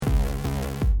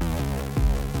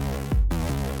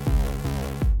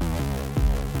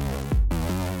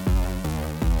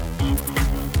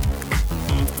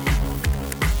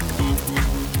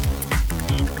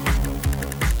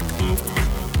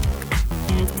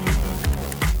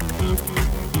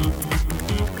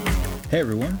Hey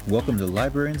everyone, welcome to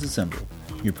Librarians Assemble,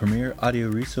 your premier audio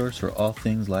resource for all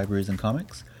things libraries and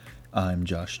comics. I'm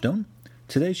Josh Stone.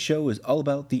 Today's show is all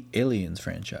about the Aliens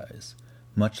franchise.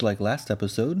 Much like last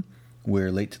episode, we're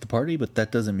late to the party, but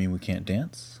that doesn't mean we can't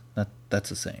dance.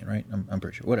 That's a saying, right? I'm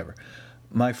pretty sure. Whatever.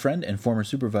 My friend and former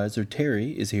supervisor,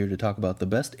 Terry, is here to talk about the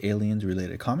best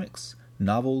Aliens-related comics,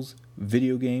 novels,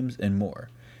 video games, and more.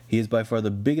 He is by far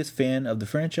the biggest fan of the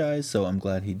franchise, so I'm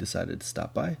glad he decided to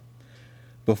stop by.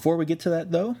 Before we get to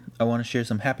that, though, I want to share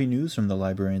some happy news from the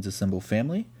Librarians Assemble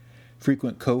family.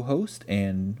 Frequent co-host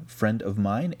and friend of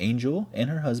mine, Angel, and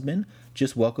her husband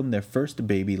just welcomed their first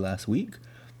baby last week.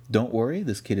 Don't worry,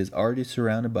 this kid is already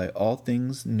surrounded by all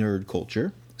things nerd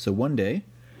culture, so one day,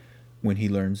 when he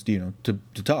learns, to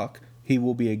talk, he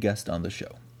will be a guest on the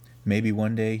show. Maybe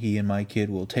one day he and my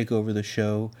kid will take over the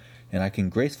show, and I can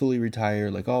gracefully retire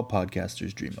like all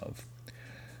podcasters dream of.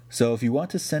 So if you want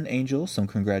to send Angel some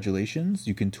congratulations,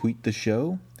 you can tweet the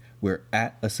show. We're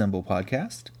at Assemble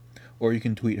Podcast. Or you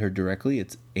can tweet her directly.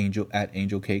 It's Angel at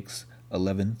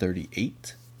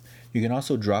AngelCakes1138. You can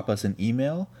also drop us an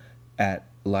email at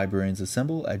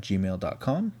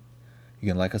librariansassemble@gmail.com. You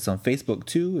can like us on Facebook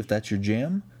too, if that's your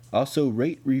jam. Also,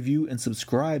 rate, review, and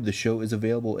subscribe. The show is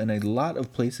available in a lot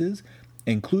of places,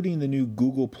 including the new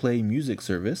Google Play music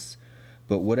service.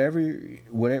 But wherever you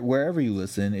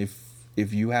listen, if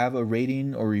you have a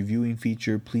rating or reviewing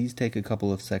feature, please take a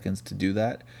couple of seconds to do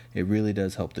that. It really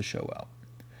does help the show out.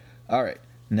 All right,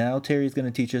 now Terry's going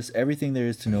to teach us everything there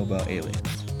is to know about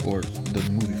Aliens, or the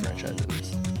movie franchise at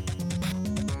least.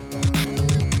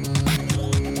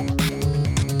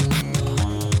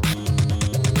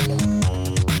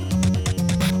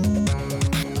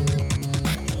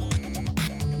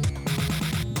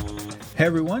 Hey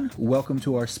everyone, welcome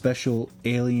to our special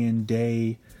Alien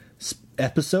Day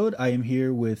episode. I am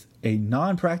here with a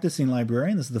non-practicing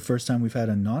librarian. This is the first time we've had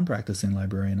a non-practicing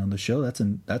librarian on the show.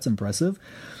 That's impressive.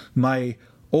 My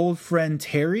old friend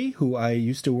Terry, who I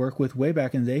used to work with way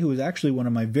back in the day, who was actually one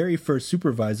of my very first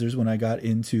supervisors when I got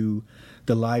into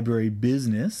the library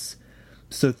business.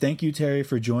 So thank you, Terry,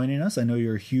 for joining us. I know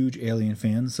you're a huge Alien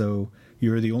fan, so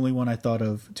you're the only one I thought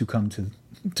of to come to.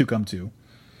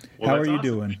 Well, how are you awesome.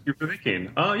 doing? Thank you for thinking.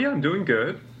 Yeah, I'm doing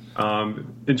good.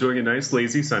 Enjoying a nice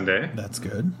lazy Sunday. That's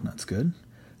good.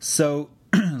 So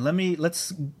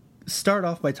let's start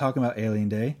off by talking about Alien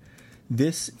Day.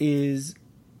 This is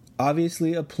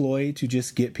obviously a ploy to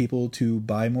just get people to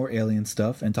buy more Alien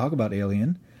stuff and talk about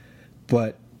Alien,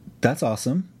 but that's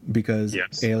awesome because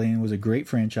yes. Alien was a great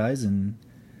franchise and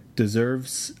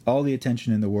deserves all the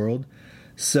attention in the world.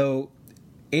 So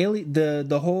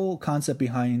the whole concept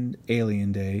behind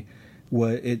Alien Day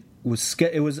it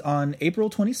was on April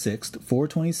 26th,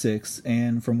 4/26,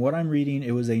 and from what I'm reading,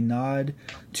 it was a nod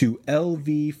to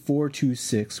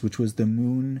LV-426, which was the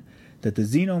moon that the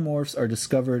xenomorphs are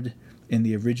discovered in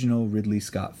the original Ridley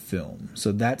Scott film.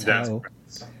 So that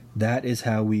is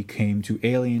how we came to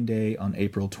Alien Day on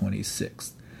April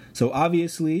 26th. So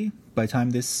obviously, by the time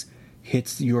this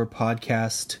hits your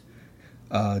podcast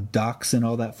docs and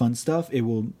all that fun stuff, it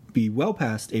will be well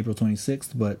past April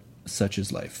 26th, but such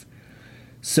is life.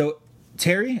 So,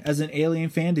 Terry, as an Alien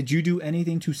fan, did you do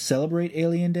anything to celebrate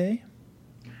Alien Day?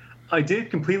 I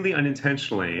did, completely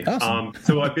unintentionally. Awesome.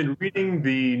 So I've been reading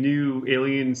the new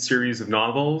Alien series of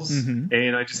novels,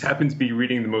 and I just happened to be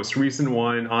reading the most recent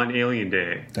one on Alien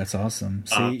Day. That's awesome.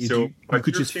 See, you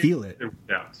could just feel it.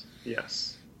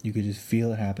 Yes. You could just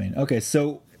feel it happening. Okay,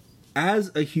 so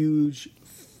as a huge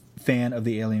fan of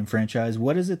the Alien franchise,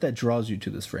 what is it that draws you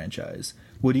to this franchise?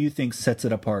 What do you think sets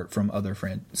it apart from other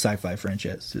sci-fi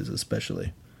franchises,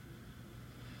 especially?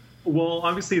 Well,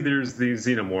 obviously there's the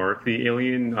xenomorph. The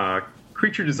alien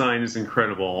creature design is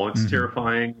incredible. It's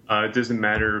terrifying. It doesn't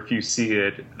matter if you see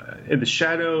it in the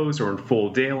shadows or in full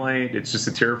daylight. It's just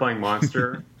a terrifying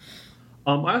monster.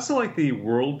 I also like the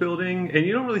world building, and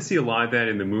you don't really see a lot of that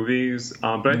in the movies.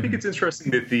 But I think it's interesting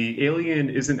that the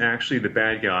alien isn't actually the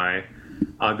bad guy.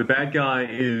 The bad guy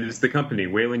is the company,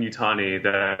 Weyland-Yutani,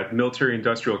 that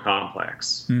military-industrial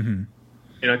complex. And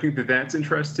I think that's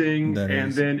interesting.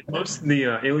 Then most of the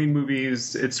Alien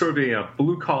movies, it's sort of a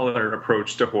blue-collar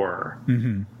approach to horror.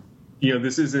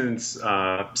 This isn't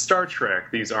Star Trek.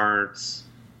 These aren't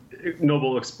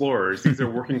noble explorers. These are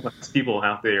working-class people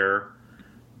out there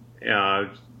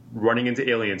running into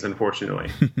aliens, unfortunately.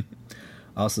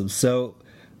 Awesome. So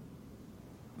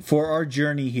for our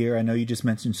journey here, I know you just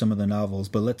mentioned some of the novels,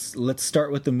 but let's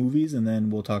start with the movies, and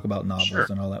then we'll talk about novels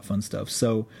and all that fun stuff.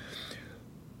 So,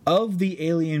 of the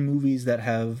Alien movies that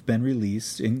have been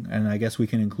released, and I guess we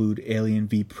can include Alien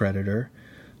v Predator,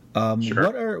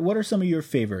 what are some of your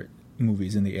favorite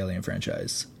movies in the Alien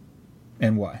franchise,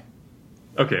 and why?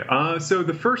 Okay, so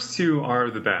the first two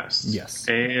are the best. Yes.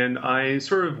 And I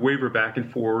sort of waver back and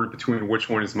forth between which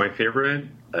one is my favorite.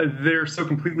 They're so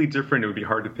completely different, it would be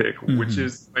hard to pick which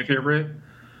is my favorite.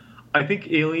 I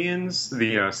think Aliens,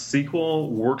 the sequel,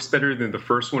 works better than the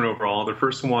first one overall. The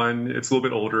first one, it's a little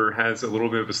bit older, has a little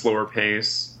bit of a slower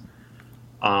pace.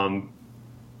 But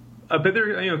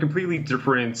they're completely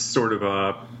different sort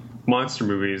of monster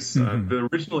movies. The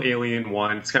original Alien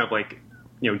one, it's kind of like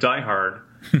Die Hard.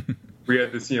 We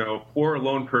had this poor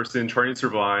lone person trying to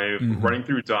survive, running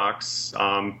through docks,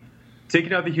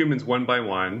 taking out the humans one by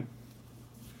one.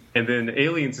 And then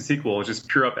Aliens, the sequel, is just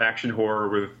pure up action horror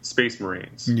with space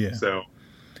marines. Yeah. So,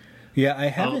 yeah, I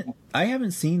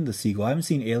haven't seen the sequel. I haven't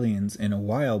seen Aliens in a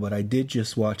while, but I did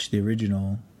just watch the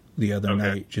original the other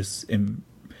night, just in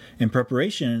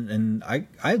preparation, and I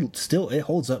still, it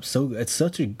holds up. So it's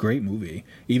such a great movie,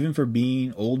 even for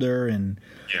being older, and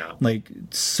like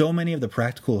so many of the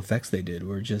practical effects they did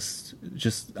were just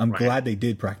I'm glad they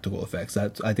did practical effects. I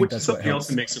think which that's is something else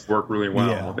that makes it work really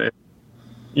well. Yeah.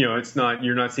 It's not,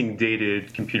 you're not seeing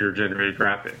dated computer generated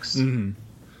graphics.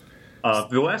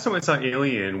 The last time I saw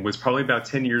Alien was probably about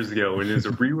 10 years ago, and it was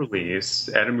a re-release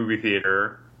at a movie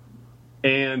theater.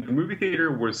 And the movie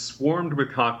theater was swarmed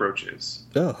with cockroaches.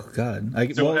 Oh, God.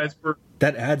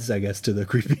 That adds, I guess, to the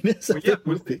creepiness of the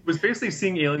movie. It was basically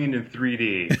seeing Alien in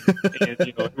 3D. And,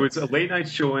 it was a late-night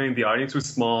showing. The audience was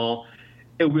small.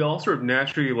 And we all sort of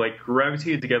naturally,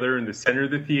 gravitated together in the center of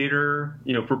the theater,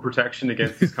 for protection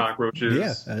against these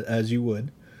cockroaches. Yeah, as you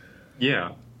would.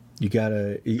 Yeah. You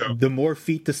gotta, the more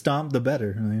feet to stomp, the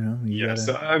better.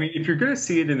 So, I mean, if you're going to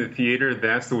see it in the theater,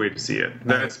 that's the way to see it.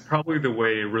 That's probably the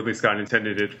way Ridley Scott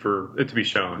intended it for it to be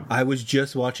shown. I was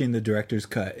just watching the director's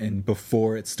cut, and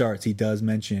before it starts, he does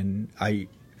mention,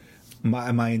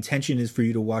 my intention is for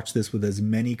you to watch this with as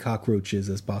many cockroaches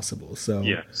as possible. So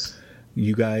yes,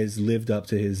 you guys lived up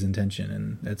to his intention,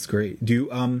 and that's great.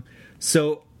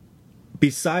 So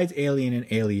besides Alien and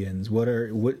Aliens, what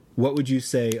would you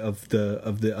say of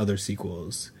the other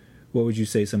sequels? What would you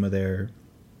say some of their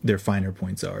finer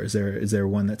points are? Is there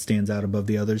one that stands out above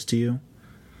the others to you?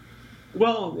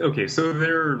 Well, okay, so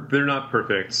they're not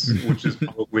perfect, which is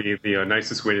probably the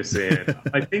nicest way to say it.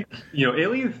 I think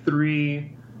Alien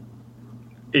 3,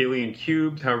 Alien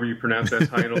Cubed, however you pronounce that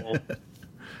title,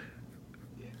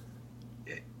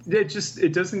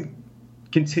 it doesn't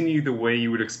continue the way you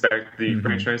would expect the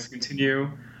franchise to continue.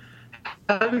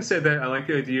 Having said that, I like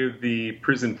the idea of the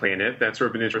prison planet. That's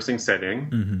sort of an interesting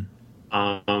setting.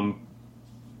 Some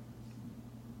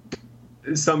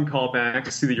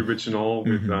callbacks to the original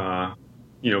with,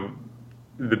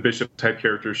 the bishop type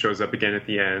character shows up again at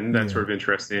the end. That's sort of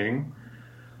interesting.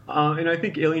 And I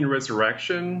think Alien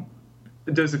Resurrection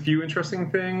does a few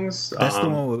interesting things. That's the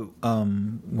one with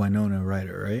Winona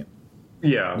Ryder, right?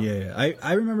 Yeah. Yeah.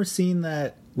 I remember seeing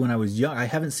that when I was young. I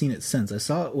haven't seen it since. I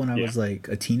saw it when I was like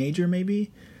a teenager, maybe.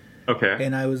 Okay.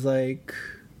 And I was like,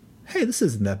 hey, this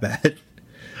isn't that bad.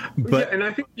 But and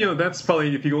I think, that's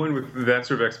probably, if you go in with that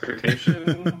sort of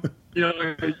expectation,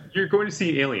 you're going to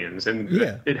see aliens, and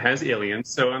it has aliens.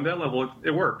 So on that level,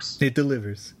 it works. It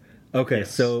delivers. Okay.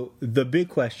 Yes. So the big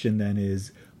question then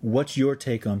is, what's your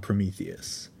take on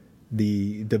Prometheus?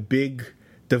 The big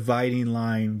dividing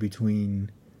line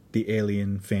between the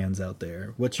Alien fans out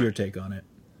there. What's your take on it?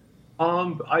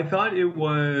 I thought it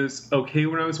was okay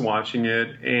when I was watching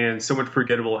it, and somewhat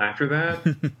forgettable after that.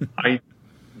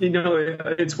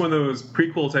 It's one of those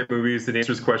prequel type movies that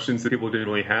answers questions that people didn't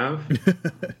really have.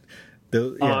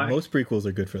 Most prequels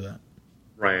are good for that.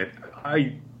 Right.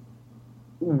 I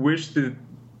wish that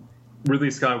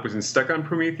Ridley Scott wasn't stuck on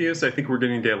Prometheus. I think we're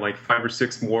going to get like 5 or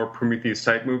 6 more Prometheus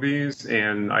type movies,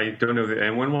 and I don't know that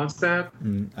anyone wants that.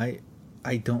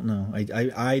 I don't know.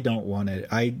 I don't want it.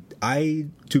 I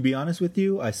to be honest with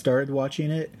you, I started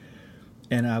watching it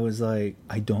and I was like,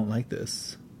 I don't like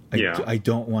this. I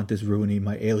don't want this ruining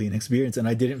my Alien experience, and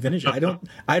I didn't finish it.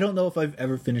 I don't know if I've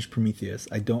ever finished Prometheus.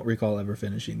 I don't recall ever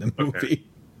finishing the movie. Okay.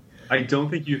 I don't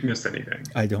think you've missed anything.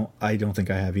 I don't think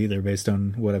I have either, based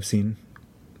on what I've seen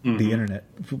the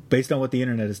internet. Based on what the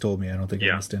internet has told me, I don't think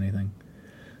I missed anything.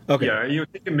 Okay. Yeah,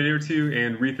 take a minute or two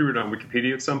and read through it on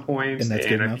Wikipedia at some point, and that's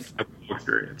good enough. I think that's a full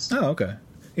experience. Oh, okay.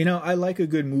 I like a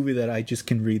good movie that I just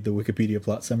can read the Wikipedia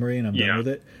plot summary and I'm done with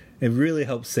it. It really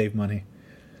helps save money.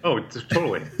 Oh,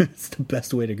 totally. It's the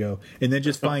best way to go. And then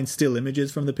just find still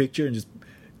images from the picture and just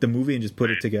the movie and just put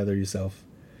it together yourself.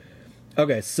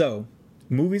 Okay, so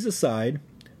movies aside,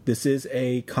 this is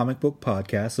a comic book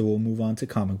podcast, so we'll move on to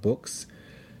comic books.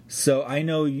 So I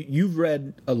know you've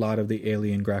read a lot of the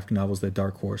Alien graphic novels that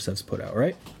Dark Horse has put out,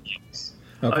 right? Yes.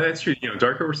 Okay. That's true.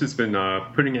 Dark Horse has been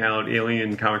putting out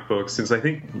Alien comic books since I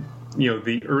think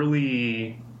the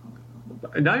early,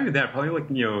 not even that, probably like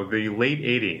the late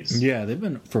 '80s. Yeah, they've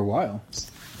been for a while.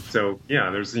 So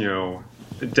yeah, there's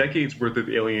decades worth of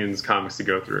Aliens comics to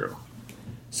go through.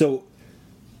 So,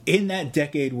 in that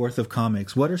decade worth of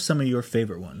comics, what are some of your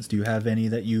favorite ones? Do you have any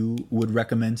that you would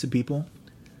recommend to people?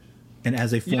 And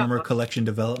as a former collection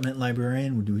development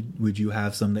librarian, would you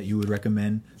have some that you would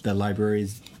recommend that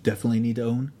libraries definitely need to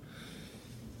own?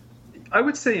 I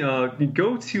would say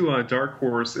go to Dark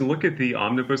Horse and look at the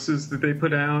omnibuses that they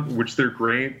put out, which they're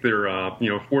great. They're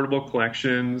affordable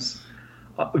collections.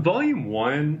 Volume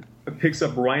 1 picks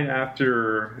up right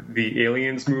after the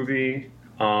Aliens movie,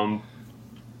 and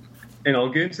I'll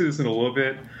get into this in a little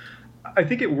bit. I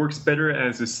think it works better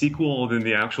as a sequel than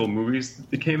the actual movies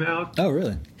that came out. Oh,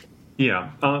 really?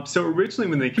 Yeah. So originally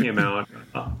when they came out,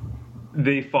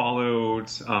 they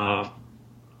followed,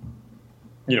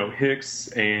 Hicks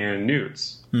and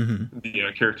Newts,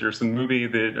 the characters in the movie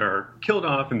that are killed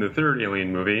off in the third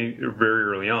Alien movie very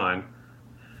early on.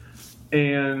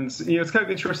 And, it's kind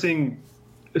of interesting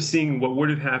seeing what would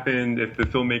have happened if the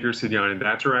filmmakers had gone in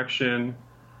that direction.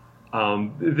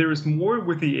 There was more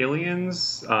with the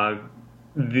aliens.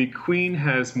 The Queen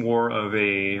has more of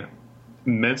a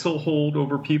mental hold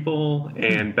over people,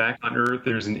 and back on Earth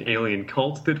there's an alien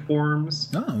cult that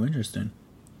forms. Oh, interesting.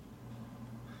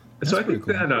 So I think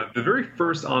that the very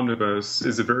first omnibus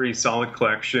is a very solid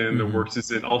collection that works as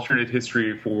an alternate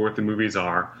history for what the movies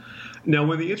are. Now,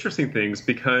 one of the interesting things,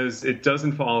 because it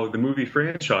doesn't follow the movie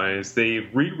franchise, they've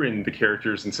rewritten the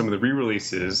characters in some of the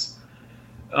re-releases.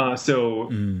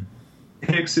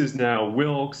 Hicks is now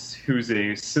Wilkes, who's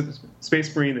a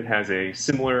space marine that has a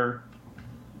similar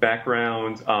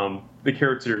background. The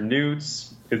character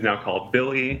Newts is now called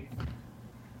Billy.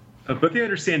 But the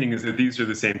understanding is that these are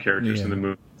the same characters in the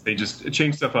movie. They just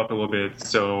change stuff up a little bit,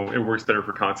 so it works better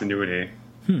for continuity.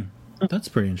 That's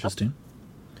pretty interesting.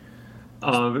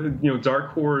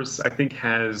 Dark Horse, I think,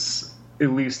 has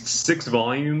at least 6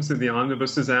 volumes of the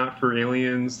omnibuses out for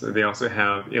Aliens. They also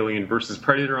have Alien versus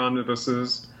Predator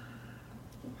omnibuses.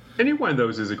 Any one of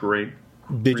those is a great.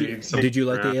 Did you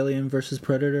like the Alien versus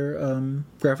Predator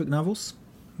graphic novels?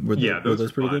 Were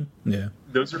those pretty good? Yeah,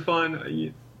 those are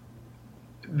fun.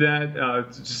 That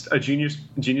just a genius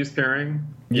pairing.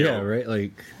 Yeah, right.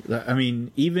 Like, I mean,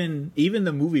 even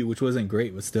the movie, which wasn't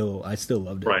great, I still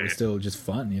loved it. Right. It was still just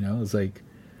fun. It was like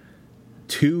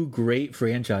 2 great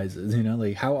franchises.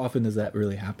 Like, how often does that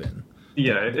really happen?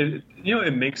 Yeah,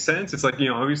 it makes sense. It's like,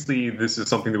 obviously this is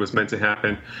something that was meant to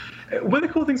happen. One of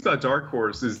the cool things about Dark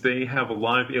Horse is they have a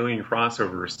lot of alien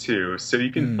crossovers too. So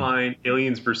you can find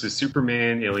Aliens versus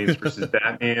Superman, Aliens versus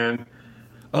Batman.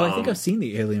 Oh, I think I've seen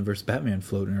the Alien versus Batman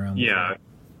floating around. Yeah.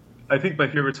 I think my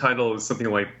favorite title is something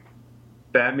like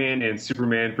Batman and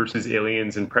Superman versus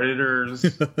Aliens and Predators.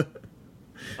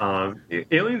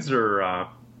 Aliens are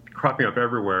cropping up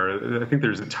everywhere. I think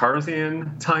there's a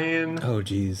Tarzan tie-in. Oh,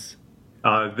 geez.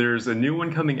 There's a new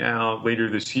one coming out later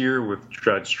this year with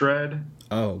Judge Dredd.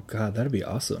 Oh, God, that'd be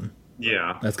awesome.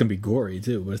 Yeah. That's going to be gory,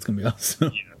 too, but it's going to be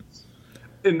awesome. Yes.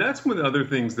 And that's one of the other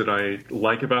things that I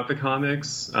like about the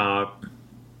comics.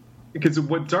 Because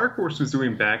what Dark Horse was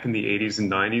doing back in the 80s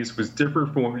and 90s was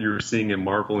different from what you were seeing in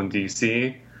Marvel and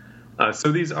DC.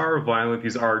 So these are violent,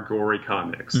 these are gory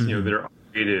comics. They're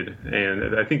rated,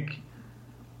 and I think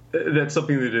that's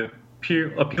something that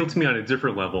appealed to me on a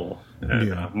different level at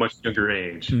a much younger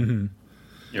age. Like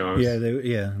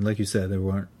you said, there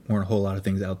weren't a whole lot of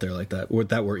things out there like that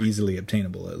were easily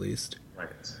obtainable, at least.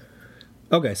 Right.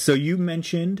 Okay, so you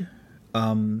mentioned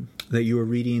that you were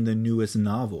reading the newest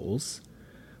novels.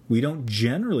 We don't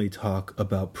generally talk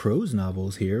about prose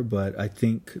novels here, but I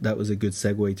think that was a good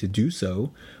segue to do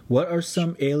so. What are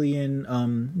some Alien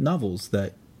novels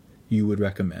that you would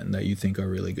recommend that you think are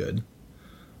really good?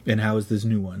 And how is this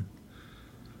new one?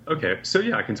 Okay, so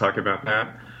yeah, I can talk about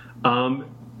that.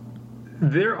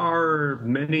 There are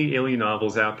many Alien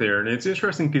novels out there, and it's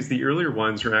interesting because the earlier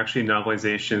ones are actually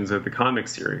novelizations of the comic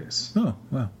series. Oh,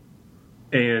 wow.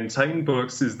 And Titan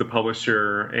Books is the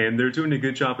publisher, and they're doing a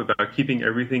good job about keeping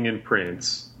everything in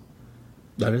print.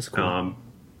 That is cool.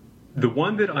 The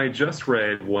one that I just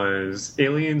read was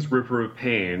Aliens River of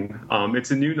Pain.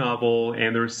 It's a new novel,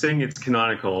 and they're saying it's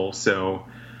canonical, so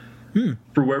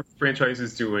for whatever the franchise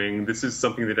is doing, this is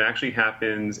something that actually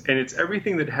happens, and it's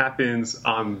everything that happens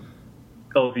on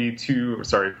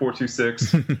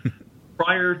LV-426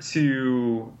 prior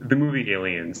to the movie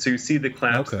Aliens. So you see the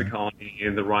collapse of the colony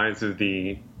and the rise of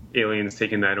the aliens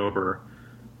taking that over.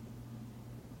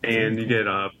 And you get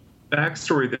a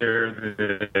backstory there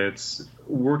that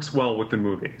works well with the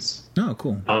movies. Oh,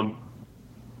 cool.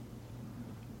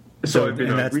 So I've been,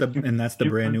 and that's the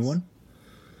brand new one.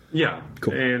 Yeah,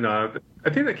 Cool. And I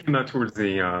think that came out towards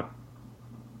the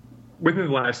within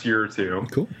the last year or two.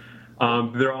 Cool.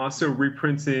 They're also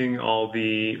reprinting all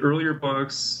the earlier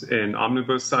books in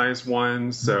omnibus-sized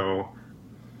ones, so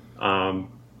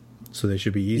they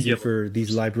should be easy for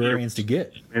these librarians to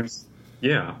get.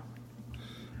 Yeah.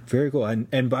 Very cool.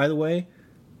 And by the way,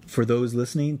 for those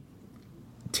listening,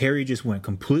 Terry just went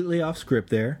completely off script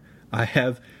there. I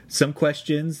have some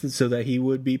questions so that he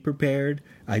would be prepared.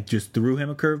 I just threw him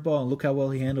a curveball, and look how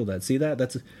well he handled that. See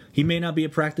that? He may not be a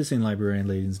practicing librarian,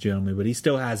 ladies and gentlemen, but he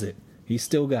still has it. He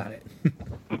still got it.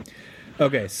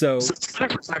 Okay, so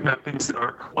we're talking about things that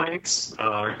aren't quite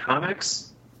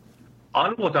comics.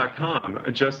 Audible.com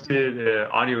just did an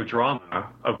audio drama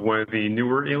of one of the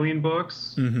newer Alien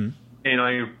books. Mm-hmm. And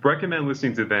I recommend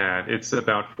listening to that. It's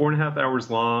about 4.5 hours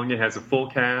long. It has a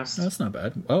full cast. That's not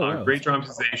bad. Oh, wow. Great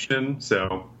dramatization.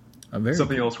 So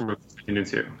something else we're looking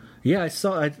into. Yeah, I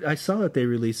saw that they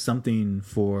released something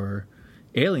for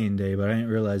Alien Day, but I didn't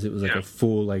realize it was like a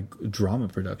full like drama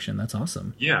production. That's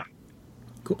awesome. Yeah.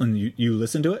 Cool. And you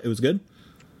listened to it? It was good?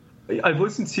 I've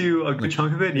listened to a good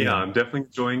chunk of it. Yeah, I'm definitely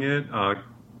enjoying it.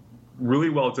 Really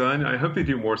well done. I hope they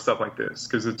do more stuff like this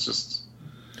because it's just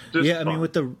yeah, fun. I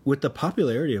mean, with the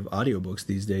popularity of audiobooks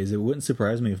these days, it wouldn't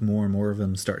surprise me if more and more of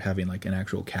them start having like an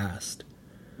actual cast.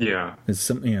 Yeah, it's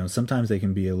sometimes they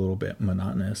can be a little bit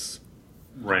monotonous.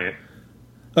 Right.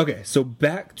 Okay, so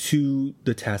back to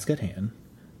the task at hand.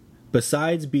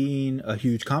 Besides being a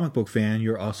huge comic book fan,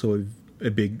 you're also a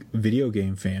big video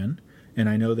game fan, and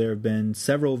I know there have been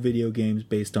several video games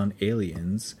based on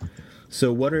aliens.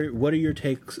 So what are your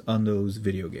takes on those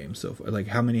video games so far? Like,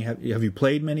 how many have you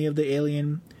played many of the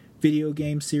Alien video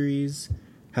game series?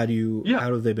 How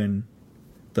have they been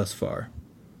thus far?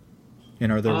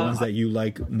 And are there ones that you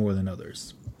like more than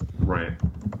others? Right.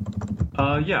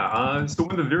 So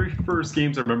one of the very first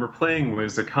games I remember playing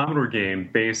was a Commodore game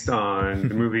based on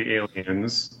the movie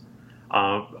Aliens.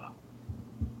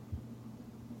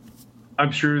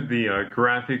 I'm sure the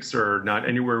graphics are not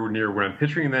anywhere near where I'm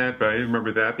picturing that, but I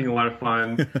remember that being a lot of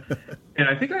fun. And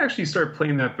I think I actually started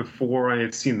playing that before I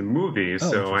had seen the movie,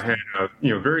 so I had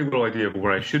very little idea of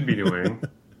what I should be doing.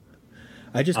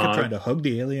 I just kept trying to hug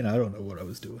the alien. I don't know what I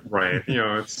was doing. Right.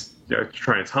 It's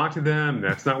trying to talk to them.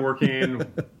 That's not working.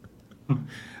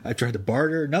 I tried to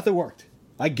barter. Nothing worked.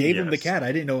 I gave him the cat.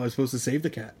 I didn't know I was supposed to save the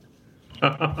cat.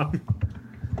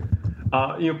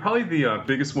 Probably the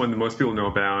biggest one that most people know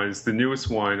about is the newest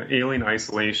one, Alien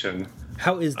Isolation.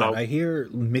 How is that? I hear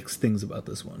mixed things about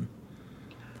this one.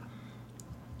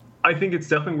 I think it's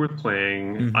definitely worth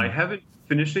playing. Mm-hmm. I haven't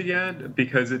finished it yet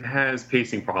because it has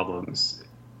pacing problems.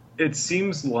 It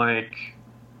seems like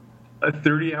a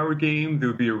 30-hour game that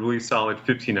would be a really solid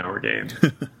 15-hour game.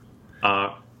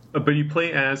 But you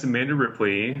play as Amanda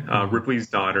Ripley, Ripley's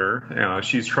daughter.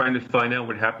 She's trying to find out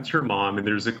what happened to her mom, and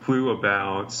there's a clue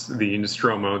about the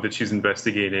Nostromo that she's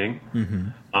investigating. Mm-hmm.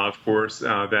 Of course,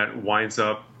 that winds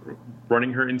up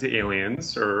running her into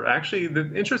aliens. Or actually,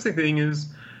 the interesting thing is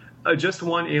just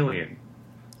one alien.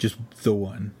 Just the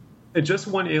one. Just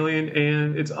one alien,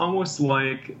 and it's almost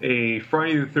like a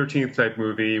Friday the 13th type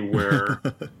movie where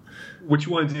what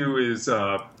you want to do is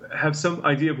have some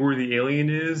idea of where the alien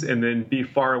is and then be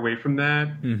far away from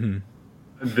that. Mm-hmm.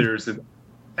 There's an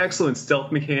excellent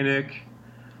stealth mechanic.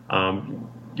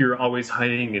 You're always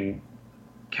hiding in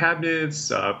cabinets,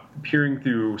 peering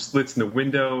through slits in the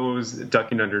windows,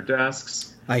 ducking under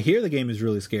desks. I hear the game is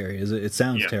really scary. It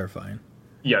sounds terrifying.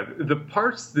 Yeah, the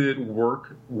parts that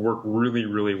work really,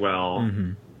 really well.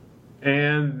 Mm-hmm.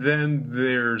 And then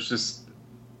there's just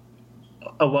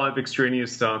a lot of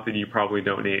extraneous stuff that you probably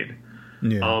don't need.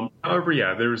 Yeah. However,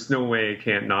 there's no way I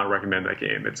can't not recommend that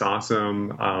game. It's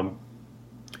awesome.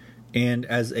 And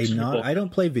as I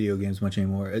don't play video games much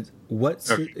anymore. What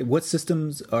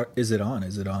systems is it on?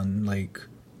 Is it on like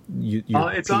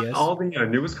it's PS? On all the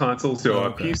newest consoles, so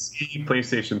PC,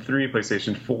 PlayStation 3,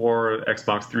 PlayStation 4,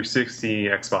 Xbox 360,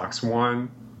 Xbox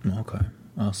One. Okay,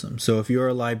 awesome. So if you're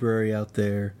a library out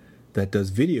there that does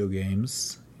video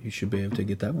games, you should be able to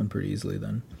get that one pretty easily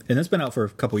then. And that's been out for a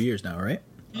couple years now, right?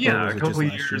 Yeah, a couple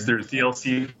of years. There's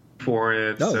DLC for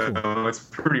it, so cool. It's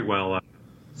pretty well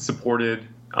supported.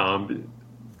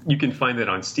 You can find it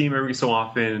on Steam every so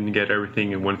often and get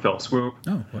everything in one fell swoop.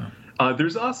 Oh, wow.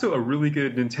 There's also a really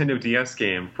good Nintendo DS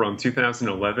game from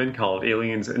 2011 called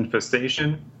Aliens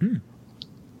Infestation.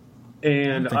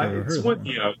 And it's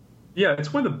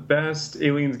one of the best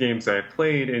Aliens games I've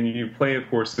played. And you play, of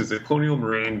course, as a Colonial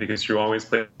Marine because you always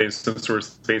play as some sort of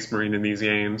Space Marine in these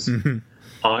games. Mm-hmm.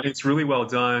 It's really well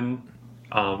done.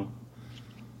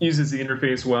 Uses the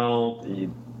interface well.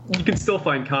 you can still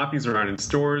find copies around in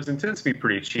stores and tends to be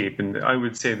pretty cheap. And I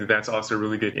would say that that's also a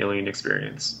really good Alien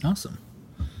experience. Awesome.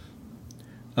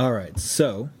 All right,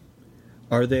 so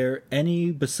are there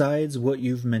any, besides what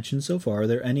you've mentioned so far, are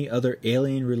there any other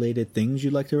Alien-related things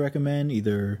you'd like to recommend,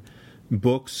 either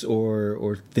books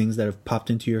or things that have popped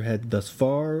into your head thus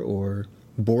far, or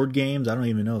board games? I don't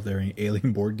even know if there are any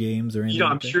Alien board games or anything. Yeah,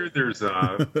 I'm sure there's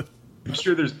I'm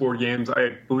sure there's board games.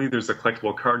 I believe there's a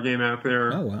collectible card game out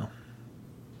there. Oh,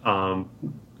 wow.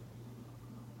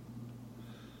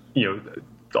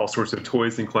 All sorts of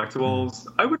toys and collectibles.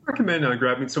 I would recommend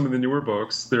grabbing some of the newer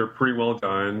books. They're pretty well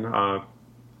done.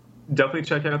 Definitely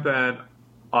check out that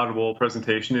Audible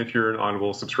presentation if you're an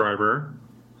Audible subscriber.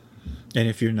 And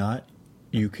if you're not,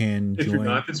 you can join. If you're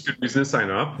not, it's a good reason to sign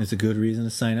up. It's a good reason to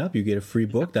sign up. You get a free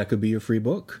book. That could be your free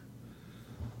book.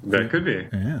 That could be.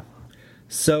 Yeah.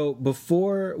 So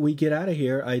before we get out of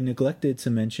here, I neglected to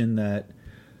mention that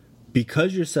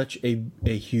because you're such a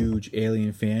huge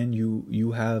Alien fan,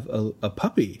 you have a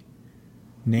puppy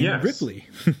named Ripley.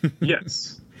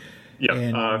 Yes. Yeah.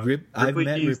 And I've met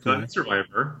Ripley. He's not a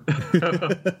survivor.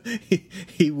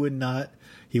 he would not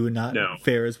No.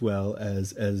 fare as well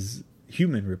as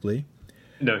human Ripley.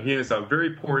 No, he has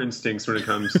very poor instincts when it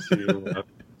comes to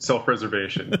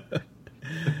self-preservation.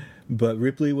 But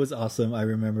Ripley was awesome. I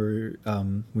remember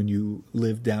when you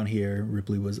lived down here,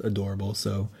 Ripley was adorable.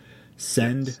 So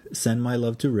send my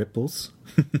love to Ripples.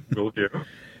 Will do.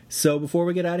 So before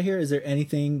we get out of here, is there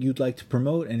anything you'd like to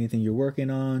promote? Anything you're working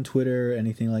on, Twitter,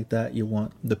 anything like that you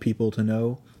want the people to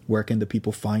know? Where can the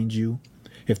people find you?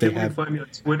 If they have, find me on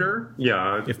Twitter,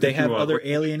 yeah. If they have other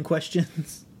alien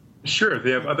questions. Sure, if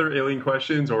they have other alien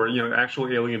questions or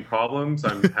actual alien problems,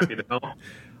 I'm happy to help.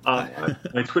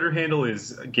 My Twitter handle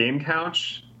is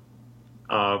GameCouch,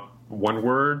 one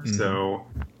word. Mm-hmm. So,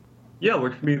 yeah,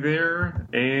 look for me there,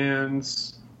 and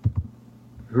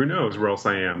who knows where else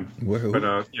I am.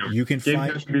 But you can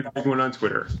GameCouch can be the big one on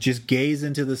Twitter. Just gaze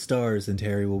into the stars, and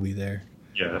Terry will be there.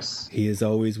 Yes, he is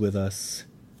always with us,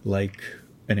 like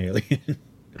an alien.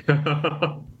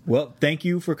 Well, thank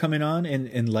you for coming on and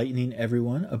enlightening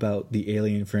everyone about the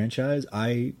Alien franchise.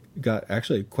 I got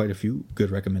actually quite a few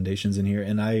good recommendations in here,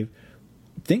 and I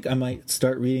think I might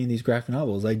start reading these graphic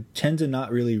novels. I tend to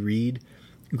not really read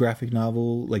graphic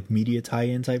novel, like media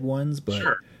tie-in type ones, but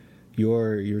sure.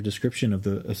 Your description of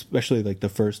especially like the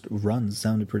first runs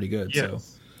sounded pretty good. Yes. So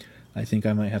I think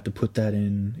I might have to put that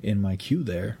in my queue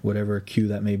there, whatever queue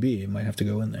that may be. It might have to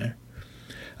go in there.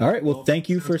 All right. Well, thank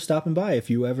you for stopping by. If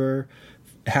you ever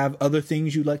have other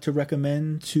things you'd like to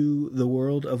recommend to the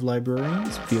world of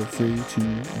librarians, feel free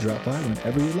to drop by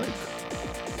whenever you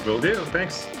like. Will do.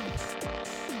 Thanks.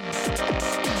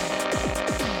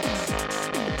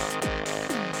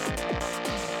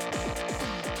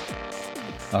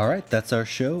 All right, that's our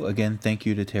show. Again, thank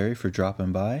you to Terry for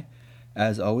dropping by.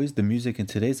 As always, the music in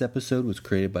today's episode was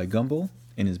created by Gumball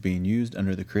and is being used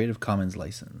under the Creative Commons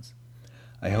license.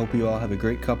 I hope you all have a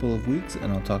great couple of weeks,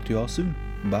 and I'll talk to you all soon.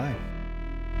 Bye.